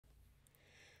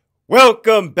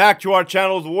Welcome back to our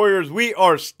channels, Warriors. We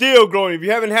are still growing. If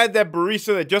you haven't had that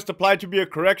barista that just applied to be a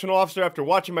correctional officer after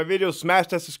watching my videos, smash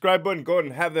that subscribe button. Go ahead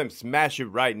and have them smash it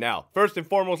right now. First and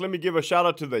foremost, let me give a shout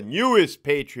out to the newest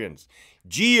patrons.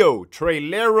 Gio,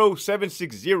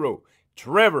 Trailero760,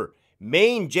 Trevor,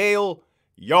 Main Jail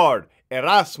Yard,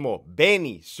 Erasmo,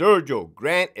 Benny, Sergio,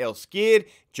 Grant, El Skid,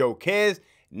 Joquez,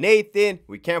 Nathan.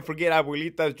 We can't forget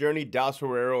Abuelita's Journey, Das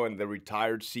Herrero, and the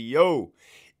retired CEO.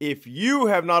 If you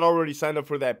have not already signed up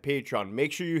for that Patreon,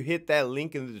 make sure you hit that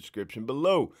link in the description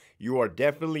below. You are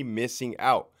definitely missing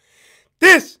out.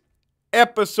 This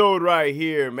episode right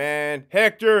here, man.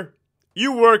 Hector,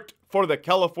 you worked for the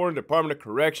California Department of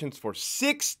Corrections for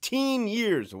 16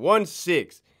 years,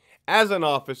 1-6, as an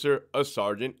officer, a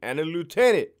sergeant, and a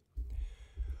lieutenant.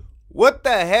 What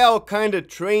the hell kind of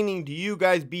training do you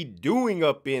guys be doing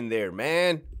up in there,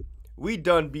 man? We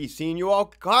done be seeing you all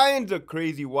kinds of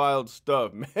crazy wild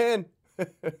stuff, man.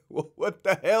 What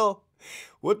the hell?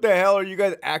 What the hell are you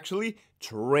guys actually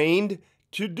trained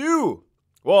to do?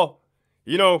 Well,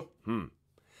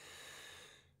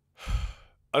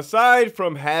 aside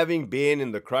from having been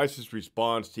in the crisis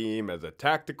response team as a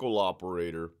tactical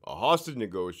operator, a hostage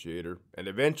negotiator, and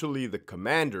eventually the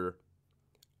commander,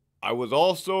 I was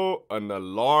also an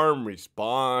alarm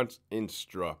response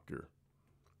instructor.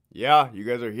 Yeah, you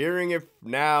guys are hearing it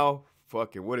now.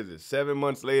 Fucking, what is it, 7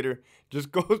 months later? Just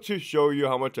goes to show you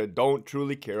how much I don't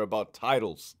truly care about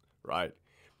titles, right?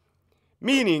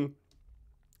 Meaning,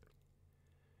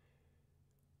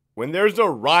 when there's a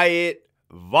riot,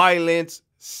 violence,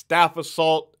 staff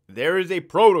assault, there is a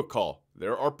protocol.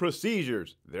 There are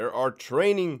procedures. There are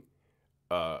training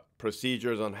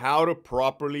procedures on how to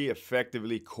properly,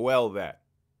 effectively quell that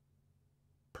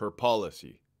per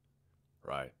policy,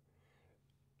 right?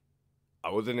 I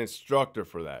was an instructor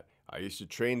for that. I used to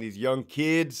train these young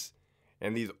kids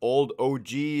and these old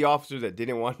OG officers that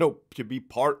didn't want to be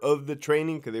part of the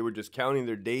training because they were just counting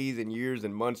their days and years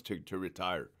and months to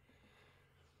retire.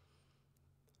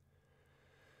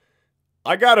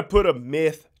 I got to put a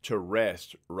myth to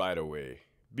rest right away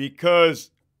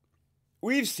because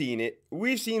we've seen it.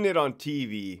 We've seen it on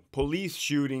TV, police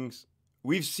shootings.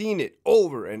 We've seen it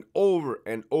over and over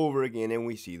and over again, and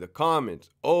we see the comments.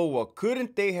 Oh, well,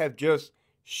 couldn't they have just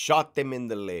shot them in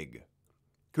the leg?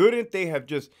 Couldn't they have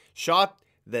just shot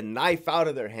the knife out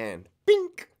of their hand?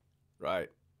 Bink! Right?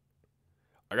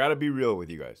 I gotta be real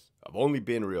with you guys. I've only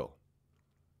been real.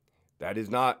 That is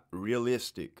not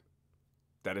realistic.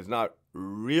 That is not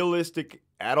realistic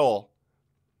at all.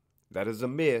 That is a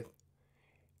myth.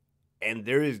 And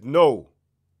there is no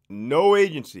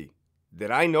agency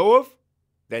that I know of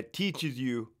that teaches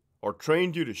you or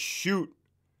trains you to shoot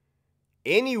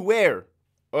anywhere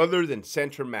other than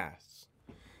center mass.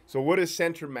 So what is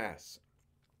center mass?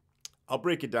 I'll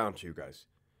break it down to you guys.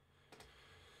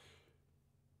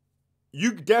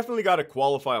 You definitely got to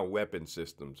qualify on weapon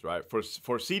systems, right? For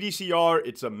CDCR,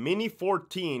 it's a Mini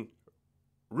 14,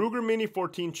 Ruger Mini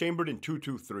 14 chambered in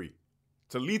 223.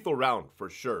 It's a lethal round for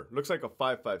sure. Looks like a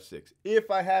 5.56. If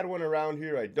I had one around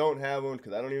here, I don't have one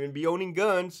because I don't even be owning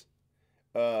guns.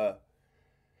 It'll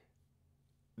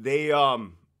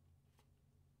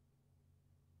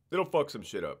fuck some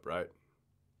shit up, right?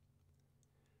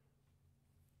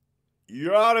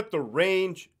 You're out at the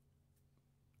range.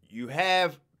 You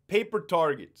have paper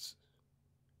targets.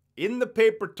 In the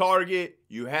paper target,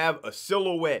 you have a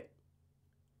silhouette.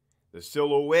 The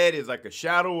silhouette is like a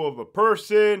shadow of a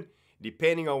person,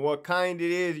 depending on what kind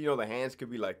it is. You know, the hands could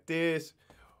be like this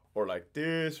or like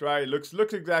this, right? It looks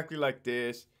exactly like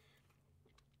this.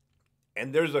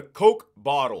 And there's a Coke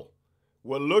bottle.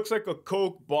 What looks like a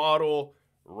Coke bottle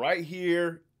right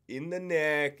here in the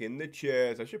neck, in the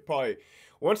chest. I should probably,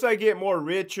 once I get more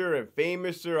richer and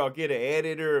famouser, I'll get an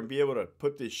editor and be able to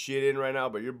put this shit in right now.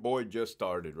 But your boy just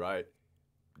started, right?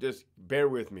 Just bear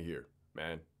with me here,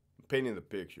 man. I'm painting the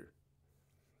picture.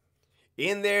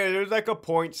 In there's like a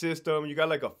point system. You got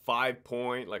like a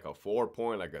 5-point, like a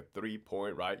 4-point, like a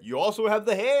 3-point, right? You also have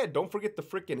the head. Don't forget the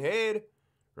freaking head,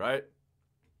 right?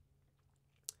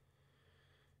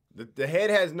 The head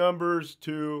has numbers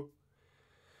too.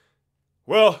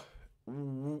 Well,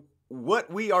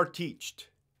 what we are taught.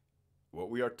 What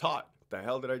we are taught. The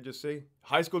hell did I just say?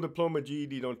 High school diploma,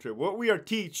 GED, don't trip. What we are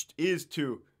taught is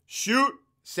to shoot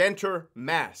center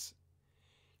mass.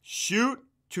 Shoot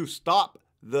to stop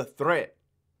the threat.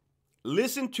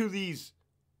 Listen to these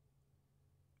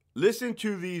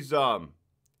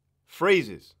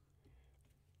phrases.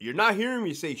 You're not hearing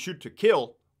me say shoot to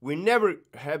kill. We never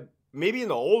have. Maybe in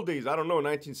the old days, I don't know,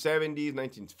 1970s,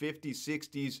 1950s,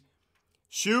 60s,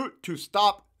 shoot to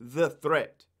stop the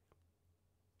threat.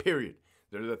 Period.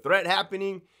 There's a threat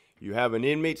happening. You have an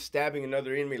inmate stabbing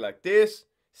another inmate like this,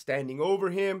 standing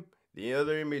over him. The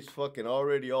other inmate's fucking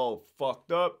already all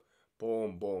fucked up.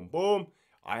 Boom, boom, boom.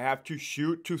 I have to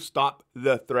shoot to stop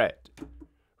the threat.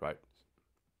 Right.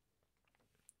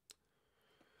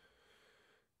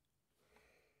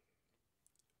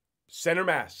 Center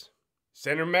mass.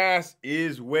 Center mass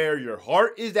is where your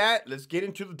heart is at. Let's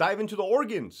dive into the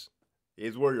organs.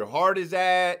 Is where your heart is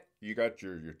at. You got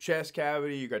your chest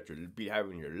cavity. You got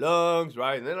having your lungs,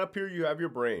 right? And then up here you have your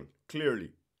brain,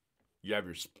 clearly. You have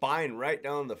your spine right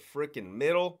down the freaking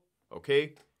middle,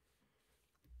 okay?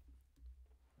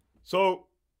 So,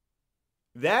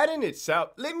 that in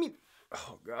itself,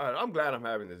 oh God, I'm glad I'm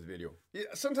having this video. Yeah,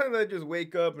 sometimes I just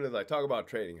wake up and I talk about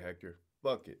training, Hector.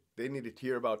 Fuck it. They needed to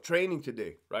hear about training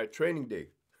today, right? Training day.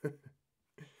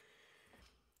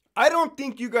 I don't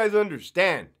think you guys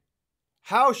understand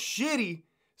how shitty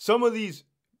some of these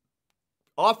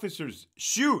officers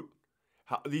shoot.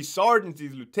 These sergeants,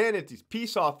 these lieutenants, these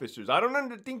peace officers. I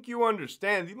don't think you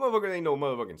understand. These motherfuckers ain't no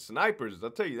motherfucking snipers.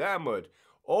 I'll tell you that much.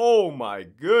 Oh my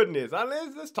goodness.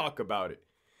 Let's talk about it.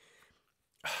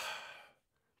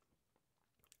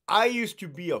 I used to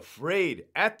be afraid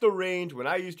at the range when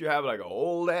I used to have like an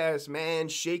old ass man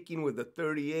shaking with the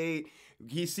 38.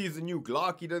 He sees a new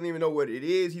Glock. He doesn't even know what it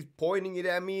is. He's pointing it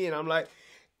at me and I'm like,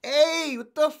 hey,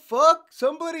 what the fuck?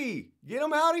 Somebody get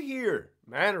him out of here.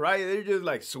 Man, right? They're just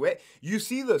like sweat. You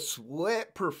see the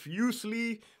sweat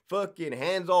profusely, fucking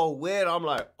hands all wet. I'm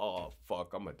like, oh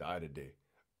fuck, I'm gonna die today.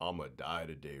 I'm gonna die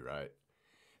today, right?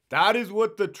 That is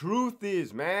what the truth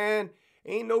is, man.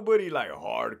 Ain't nobody like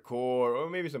hardcore, or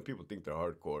maybe some people think they're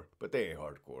hardcore, but they ain't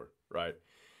hardcore, right?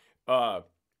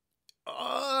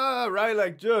 Right,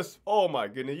 like just, oh my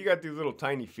goodness, you got these little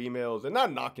tiny females, and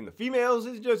not knocking the females,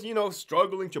 it's just, you know,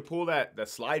 struggling to pull that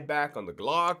slide back on the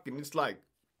Glock, and it's like,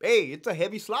 hey, it's a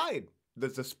heavy slide.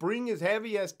 The spring is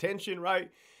heavy, has tension, right?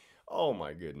 Oh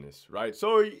my goodness, right?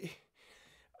 So,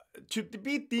 to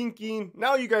be thinking,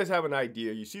 now you guys have an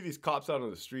idea. You see these cops out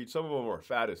on the street. Some of them are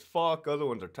fat as fuck. Other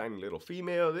ones are tiny little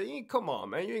females. Come on,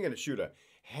 man. You ain't gonna shoot a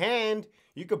hand.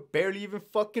 You could barely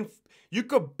you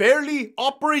could barely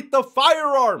operate the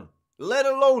firearm, let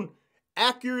alone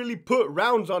accurately put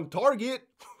rounds on target.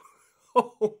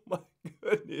 Oh my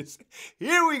goodness.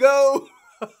 Here we go.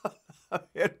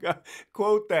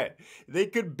 Quote that. They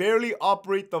could barely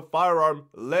operate the firearm,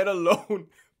 let alone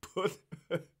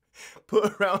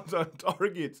put rounds on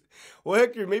targets. Well,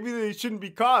 Hector, maybe they shouldn't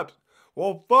be cops.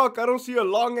 Well, fuck, I don't see a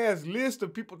long-ass list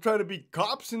of people trying to be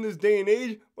cops in this day and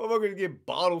age. Motherfuckers get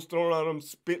bottles thrown on them,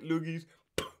 spit loogies.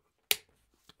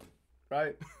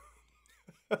 Right?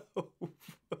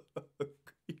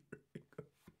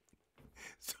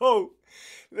 So,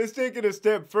 let's take it a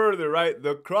step further, right?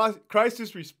 The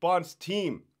crisis response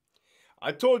team.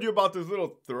 I told you about this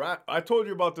little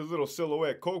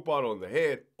silhouette Coke bottle on the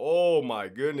head. Oh my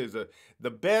goodness. The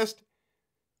best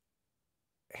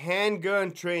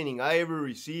handgun training I ever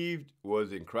received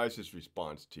was in crisis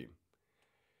response team.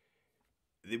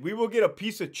 We will get a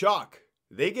piece of chalk.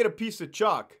 They get a piece of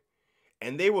chalk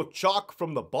and they will chalk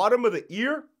from the bottom of the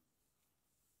ear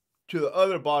to the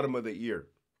other bottom of the ear.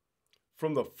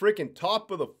 From the freaking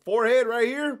top of the forehead right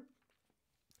here,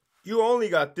 you only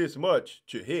got this much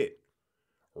to hit.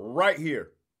 Right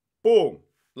here. Boom.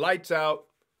 Lights out.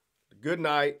 Good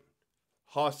night.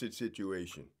 Hostage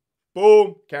situation.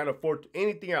 Boom. Can't afford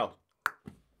anything else.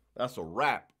 That's a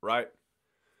wrap, right?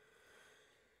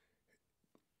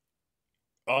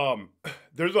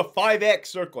 There's a 5X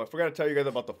circle. I forgot to tell you guys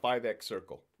about the 5X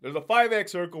circle. There's a 5X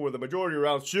circle where the majority of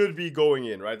rounds should be going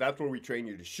in, right? That's where we train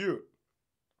you to shoot.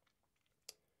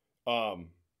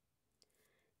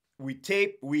 We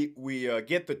get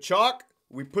the chalk.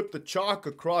 We put the chalk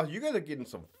across. You guys are getting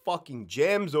some fucking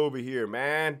gems over here,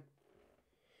 man.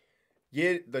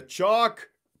 Get the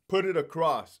chalk, put it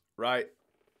across, right?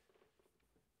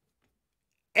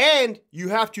 And you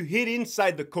have to hit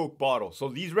inside the Coke bottle. So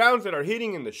these rounds that are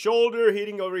hitting in the shoulder,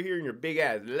 hitting over here in your big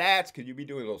ass lats, because you be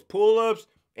doing those pull-ups,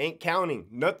 ain't counting.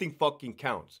 Nothing fucking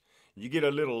counts. You get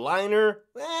a little liner.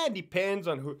 Depends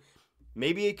on who.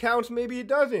 Maybe it counts, maybe it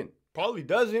doesn't. Probably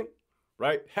doesn't.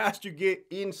 Right? Has to get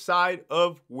inside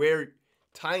of where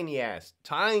tiny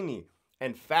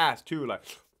and fast too. Like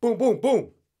boom, boom,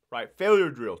 boom. Right? Failure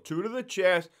drill. 2 to the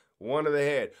chest, 1 to the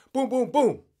head. Boom, boom,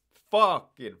 boom.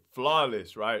 Fucking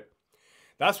flawless, right?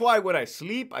 That's why when I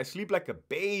sleep like a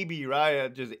baby,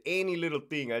 right? Just any little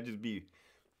thing, I just be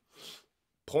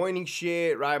pointing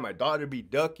shit, right? My daughter be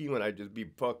ducking when I just be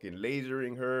fucking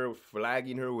lasering her,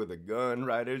 flagging her with a gun,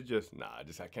 right? It's just,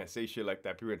 I can't say shit like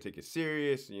that. People are gonna take it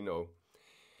serious, you know.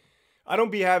 I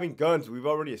don't be having guns. We've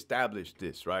already established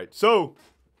this, right? So,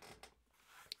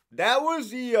 that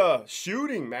was the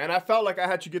shooting, man. I felt like I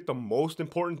had to get the most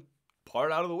important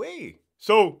part out of the way.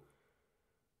 So,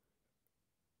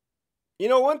 you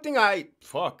know, one thing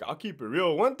I'll keep it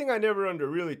real. One thing I never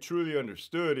really truly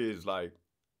understood is like,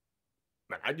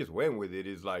 man, I just went with it,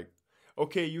 is like,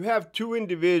 okay, you have two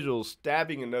individuals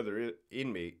stabbing another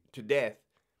inmate to death,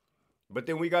 but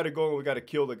then we got to go and we got to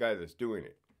kill the guy that's doing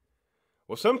it.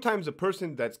 Well, sometimes the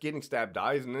person that's getting stabbed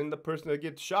dies, and then the person that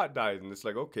gets shot dies, and it's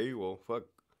like, okay, well, fuck.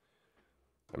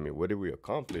 I mean, what did we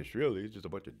accomplish, really? It's just a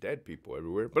bunch of dead people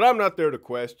everywhere. But I'm not there to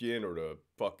question or to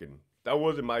fucking... That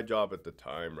wasn't my job at the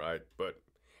time, right? But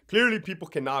clearly people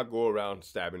cannot go around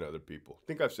stabbing other people. I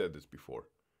think I've said this before.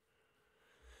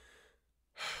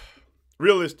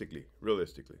 Realistically.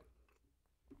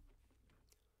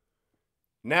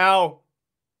 Now,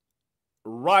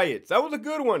 riots. That was a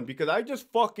good one because I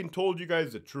just fucking told you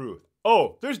guys the truth.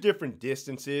 Oh, there's different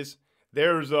distances.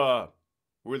 There's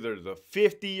where there's a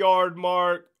 50-yard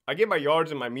mark. I get my yards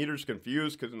and my meters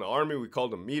confused because in the Army we called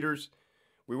them meters.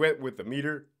 We went with the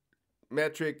meter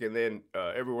metric, and then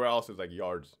everywhere else is like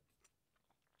yards.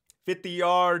 50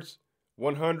 yards,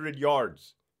 100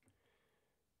 yards.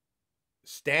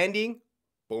 Standing,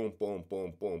 boom, boom,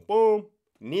 boom, boom, boom.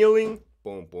 Kneeling,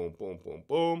 boom, boom, boom, boom,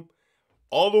 boom.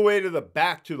 All the way to the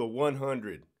back to the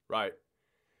 100, right?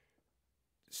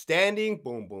 Standing,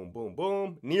 boom, boom, boom,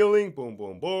 boom. Kneeling, boom,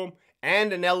 boom, boom.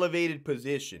 And an elevated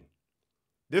position.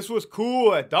 This was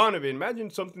cool at Donovan. Imagine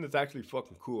something that's actually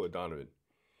fucking cool at Donovan.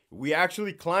 We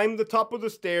actually climbed the top of the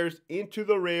stairs into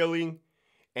the railing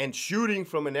and shooting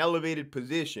from an elevated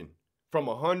position from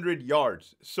 100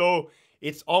 yards. So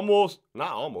it's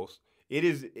it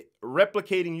is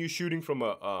replicating you shooting from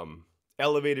a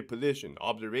elevated position,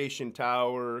 observation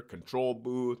tower, control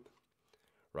booth,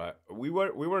 right? We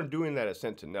weren't doing that at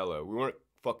Centinela. We weren't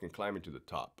fucking climbing to the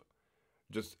top.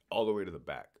 Just all the way to the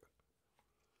back.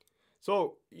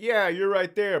 So, yeah, you're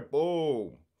right there.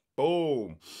 Boom.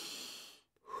 Boom.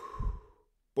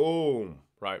 Boom.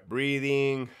 Right,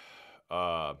 breathing.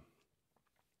 You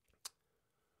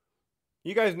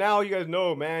guys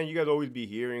know, man. You guys always be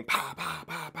hearing, pow, pow,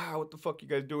 pow, pow. What the fuck you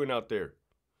guys doing out there?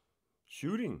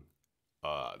 Shooting.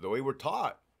 The way we're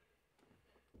taught.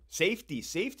 Safety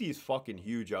is fucking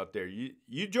huge out there.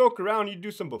 You joke around, you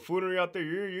do some buffoonery out there,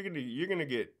 you're gonna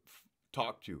get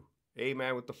talked to. Hey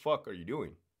man, what the fuck are you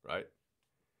doing? Right?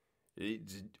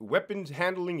 Weapons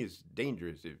handling is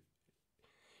dangerous.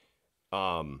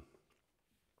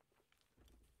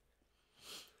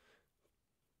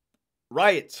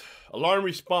 Riots, alarm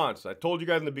response. I told you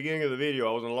guys in the beginning of the video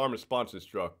I was an alarm response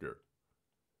instructor.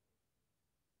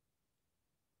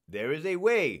 There is a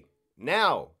way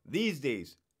now these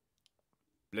days.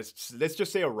 Let's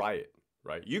just say a riot,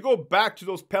 right? You go back to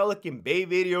those Pelican Bay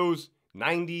videos,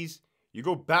 90s. You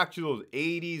go back to those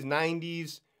 80s,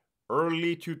 90s,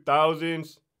 early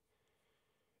 2000s.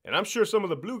 And I'm sure some of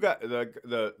the blue guys,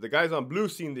 the guys on blue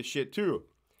seen this shit too.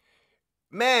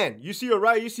 Man, you see a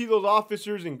riot, you see those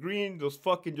officers in green, those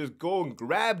fucking just go and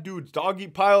grab dudes, doggy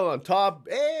pile on top.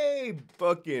 Hey,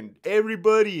 fucking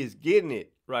everybody is getting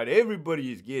it, right?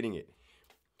 Everybody is getting it.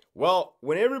 Well,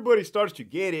 when everybody starts to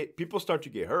get it, people start to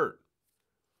get hurt.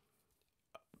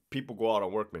 People go out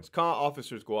on workman's comp,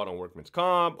 officers go out on workman's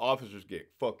comp, officers get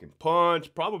fucking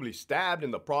punched, probably stabbed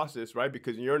in the process, right?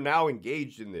 Because you're now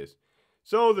engaged in this.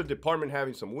 So the department,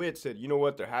 having some wit, said, you know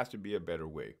what, there has to be a better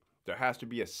way. There has to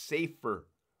be a safer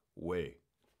way.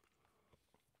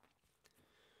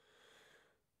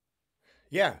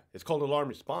 Yeah, it's called alarm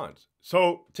response.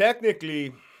 So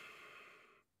technically,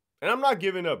 and I'm not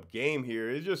giving up game here.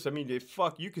 It's just, I mean,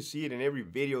 you can see it in every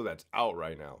video that's out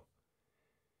right now.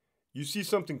 You see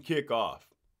something kick off.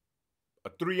 A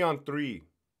 3-on-3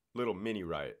 little mini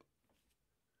riot.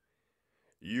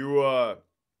 The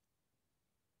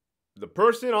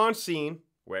person on scene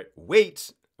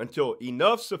waits until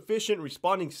enough sufficient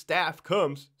responding staff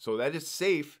comes so that it's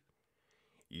safe.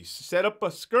 You set up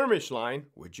a skirmish line,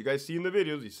 which you guys see in the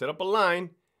videos. You set up a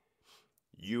line.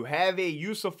 You have a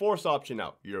use of force option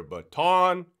out. Your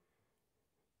baton,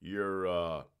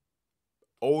 your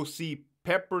OC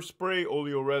pepper spray,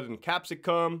 oleoresin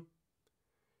capsicum,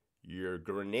 your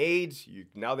grenades.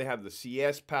 Now they have the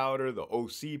CS powder, the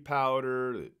OC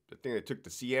powder. I think they took the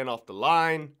CN off the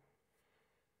line.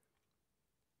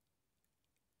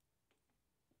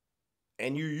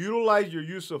 And you utilize your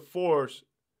use of force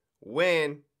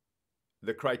when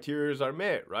the criteria are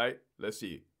met, right? Let's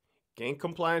see. Gain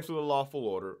compliance with a lawful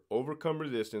order, overcome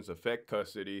resistance, affect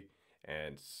custody,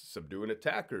 and subdue an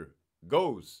attacker.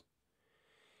 Goes.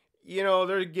 You know,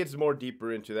 there gets more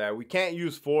deeper into that. We can't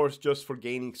use force just for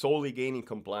solely gaining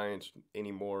compliance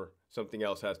anymore. Something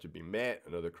else has to be met,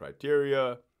 another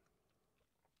criteria.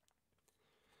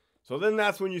 So then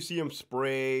that's when you see him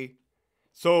spray.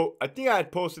 So I think I had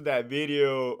posted that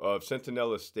video of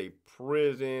Centinela State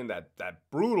Prison, that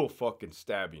brutal fucking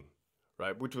stabbing,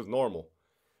 right? Which was normal.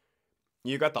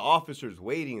 You got the officers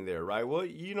waiting there, right? Well,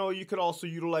 you know, you could also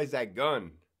utilize that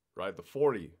gun, right? The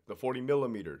 40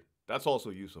 millimeter. That's also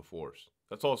use of force.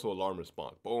 That's also alarm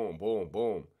response. Boom, boom,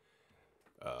 boom.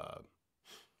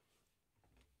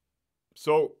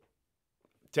 So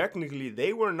technically,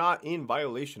 they were not in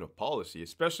violation of policy,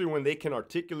 especially when they can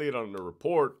articulate on the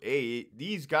report, hey,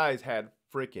 these guys had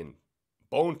freaking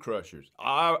bone crushers.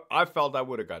 I felt I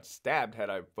would have got stabbed had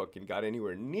I fucking got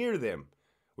anywhere near them,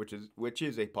 which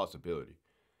is a possibility.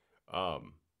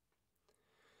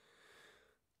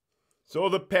 So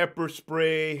the pepper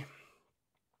spray,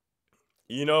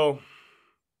 you know,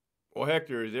 well,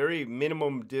 Hector, is there a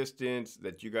minimum distance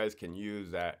that you guys can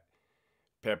use that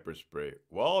pepper spray?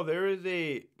 Well, there is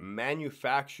a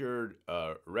manufactured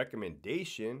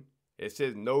recommendation. It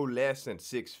says no less than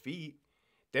 6 feet.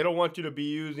 They don't want you to be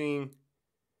using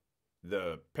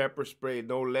the pepper spray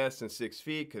no less than 6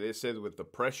 feet because it says with the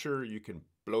pressure you can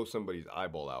blow somebody's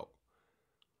eyeball out.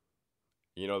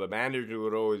 You know, the manager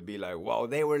would always be like, well,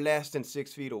 they were less than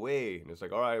 6 feet away. And it's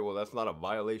like, all right, well, that's not a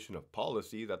violation of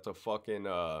policy. That's a fucking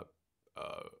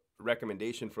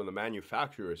recommendation from the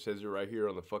manufacturer. It says it right here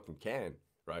on the fucking can,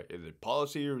 right? Is it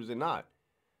policy or is it not?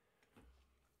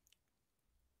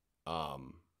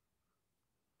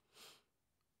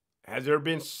 Has there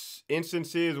been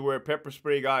instances where pepper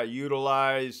spray got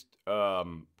utilized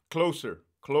closer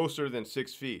than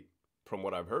 6 feet? From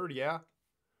what I've heard, yeah.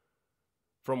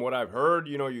 From what I've heard,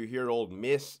 you know, you hear old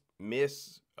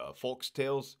folks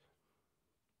tales.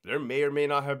 There may or may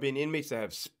not have been inmates that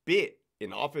have spit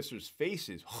in officers'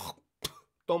 faces.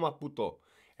 Toma puto.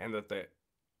 And that the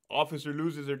officer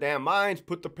loses their damn minds,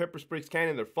 put the pepper spray can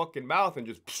in their fucking mouth and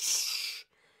just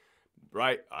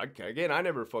right. Again, I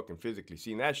never fucking physically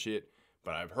seen that shit,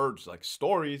 but I've heard like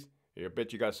stories. I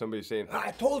bet you got somebody saying,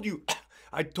 I told you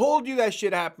that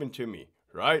shit happened to me,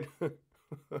 right?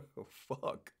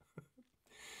 Fuck.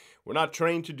 We're not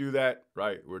trained to do that,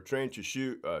 right? We're trained to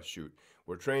shoot.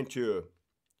 We're trained to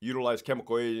utilize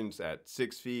chemical agents at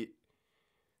 6 feet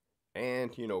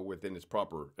and, you know, within its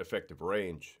proper effective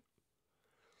range.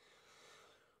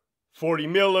 40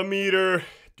 millimeter,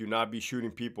 do not be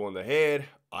shooting people in the head.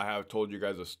 I have told you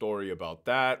guys a story about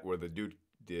that where the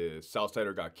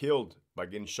Southsider got killed by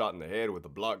getting shot in the head with a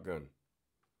block gun.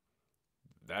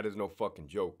 That is no fucking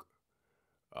joke.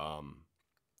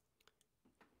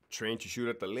 Trained to shoot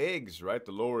at the legs, right?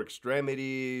 The lower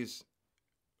extremities.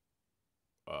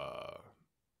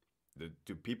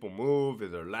 Do people move?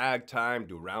 Is there lag time?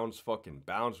 Do rounds fucking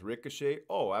bounce, ricochet?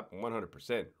 Oh,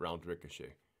 100% rounds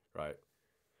ricochet, right?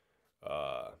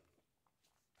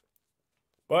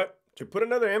 But to put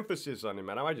another emphasis on it,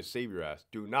 man, I might just save your ass.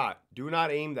 Do not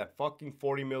aim that fucking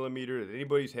 40 millimeter at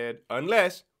anybody's head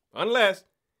unless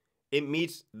it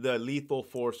meets the lethal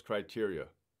force criteria,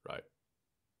 right?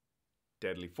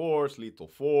 Deadly force, lethal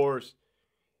force.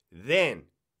 Then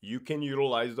you can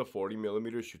utilize the 40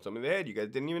 millimeter, shoot someone in the head. You guys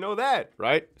didn't even know that,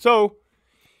 right? So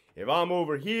if I'm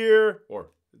over here, or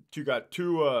you got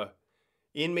two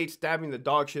inmates stabbing the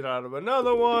dog shit out of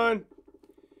another one,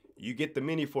 you get the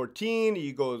mini 14,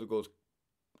 it goes,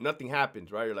 nothing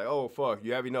happens, right? You're like, oh fuck,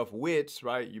 you have enough wits,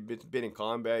 right? You've been in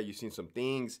combat, you've seen some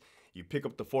things. You pick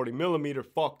up the 40 millimeter,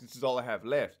 fuck, this is all I have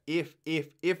left. If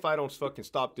I don't fucking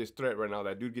stop this threat right now,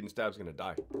 that dude getting stabbed is gonna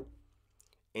die.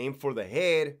 Aim for the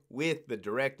head with the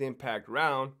direct impact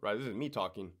round, right? This is me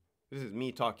talking.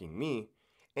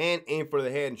 And aim for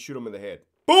the head and shoot him in the head.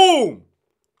 Boom!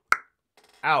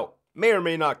 Out. May or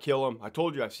may not kill him. I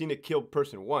told you, I've seen it kill a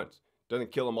person once.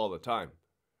 Doesn't kill him all the time.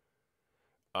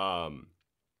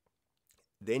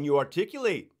 Then you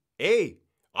articulate, hey,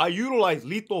 I utilize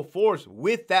lethal force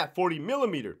with that 40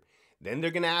 millimeter. Then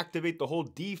they're going to activate the whole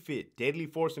DFIT, Deadly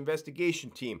Force Investigation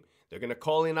Team. They're going to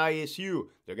call in ISU.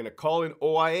 They're going to call in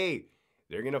OIA.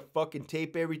 They're going to fucking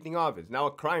tape everything off. It's now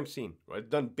a crime scene. Right? It's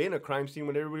done been a crime scene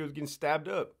when everybody was getting stabbed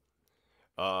up.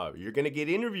 You're going to get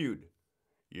interviewed.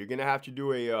 You're going to have to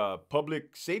do a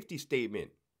public safety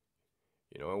statement.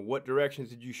 You know, in what directions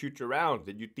did you shoot your rounds?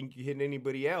 Did you think you hit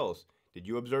anybody else? Did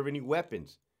you observe any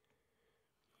weapons?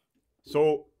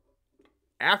 So,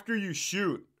 after you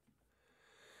shoot,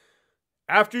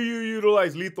 after you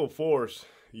utilize lethal force,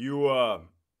 you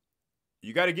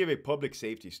got to give a public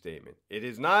safety statement. It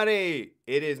is not a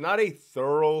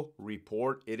thorough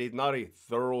report. It is not a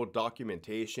thorough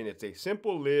documentation. It's a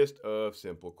simple list of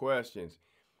simple questions.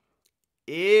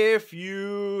 If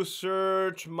you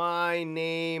search my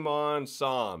name on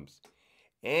Psalms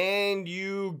and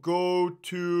you go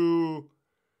to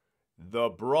The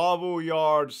Bravo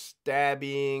Yard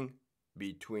stabbing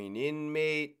between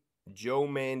inmate Joe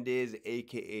Mendez,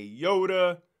 aka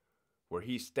Yoda, where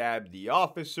he stabbed the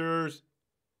officers.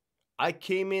 I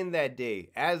came in that day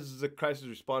as the crisis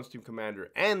response team commander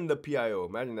and the PIO.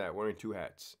 Imagine that, wearing two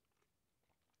hats.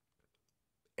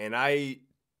 And I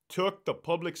took the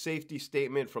public safety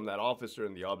statement from that officer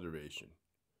in the observation.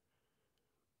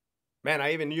 Man,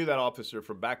 I even knew that officer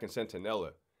from back in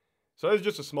Centinela. So it's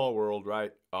just a small world,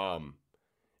 right?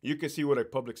 You can see what a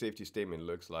public safety statement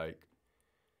looks like.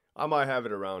 I might have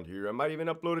it around here. I might even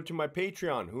upload it to my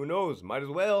Patreon. Who knows? Might as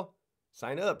well.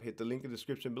 Sign up. Hit the link in the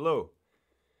description below.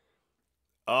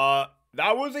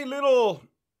 That was a little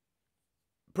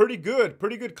pretty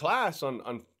good class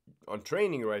on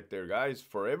training right there, guys.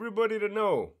 For everybody to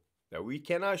know that we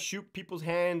cannot shoot people's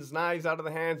knives out of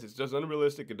the hands. It's just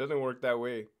unrealistic. It doesn't work that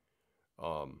way.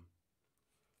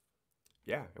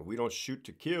 Yeah, and we don't shoot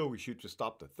to kill. We shoot to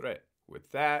stop the threat.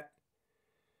 With that,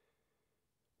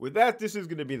 this is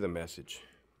going to be the message.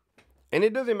 And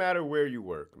it doesn't matter where you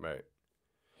work, right?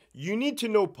 You need to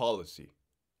know policy.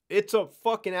 It's a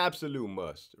fucking absolute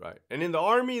must, right? And in the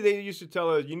Army, they used to tell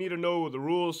us you need to know the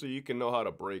rules so you can know how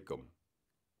to break them.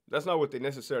 That's not what they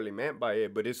necessarily meant by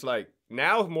it, but it's like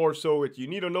now more so you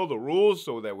need to know the rules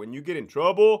so that when you get in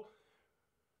trouble,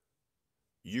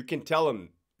 you can tell them,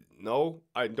 no,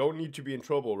 I don't need to be in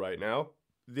trouble right now.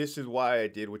 This is why I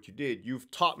did what you did. You've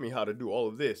taught me how to do all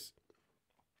of this.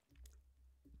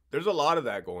 There's a lot of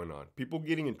that going on. People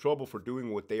getting in trouble for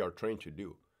doing what they are trained to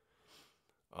do.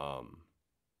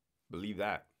 Believe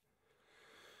that.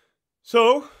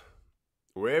 So,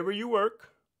 wherever you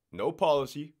work, know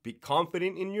policy, be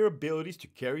confident in your abilities to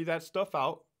carry that stuff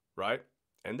out, right?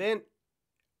 And then,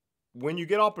 when you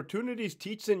get opportunities,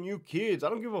 teach the new kids. I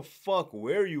don't give a fuck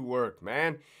where you work,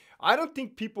 man. I don't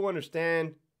think people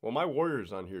understand, well, my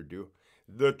warriors on here do,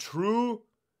 the true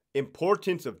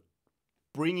importance of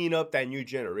bringing up that new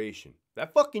generation.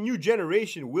 That fucking new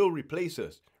generation will replace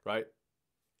us, right?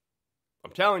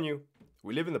 I'm telling you,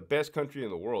 we live in the best country in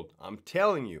the world. I'm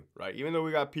telling you, right? Even though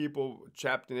we got people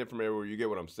chapped in it from everywhere, you get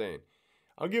what I'm saying.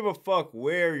 I don't give a fuck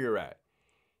where you're at.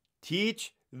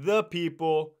 Teach the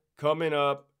people coming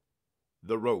up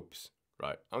the ropes,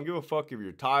 right? I don't give a fuck if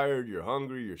you're tired, you're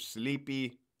hungry, you're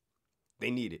sleepy.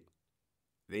 They need it.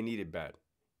 They need it bad.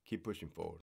 Keep pushing forward.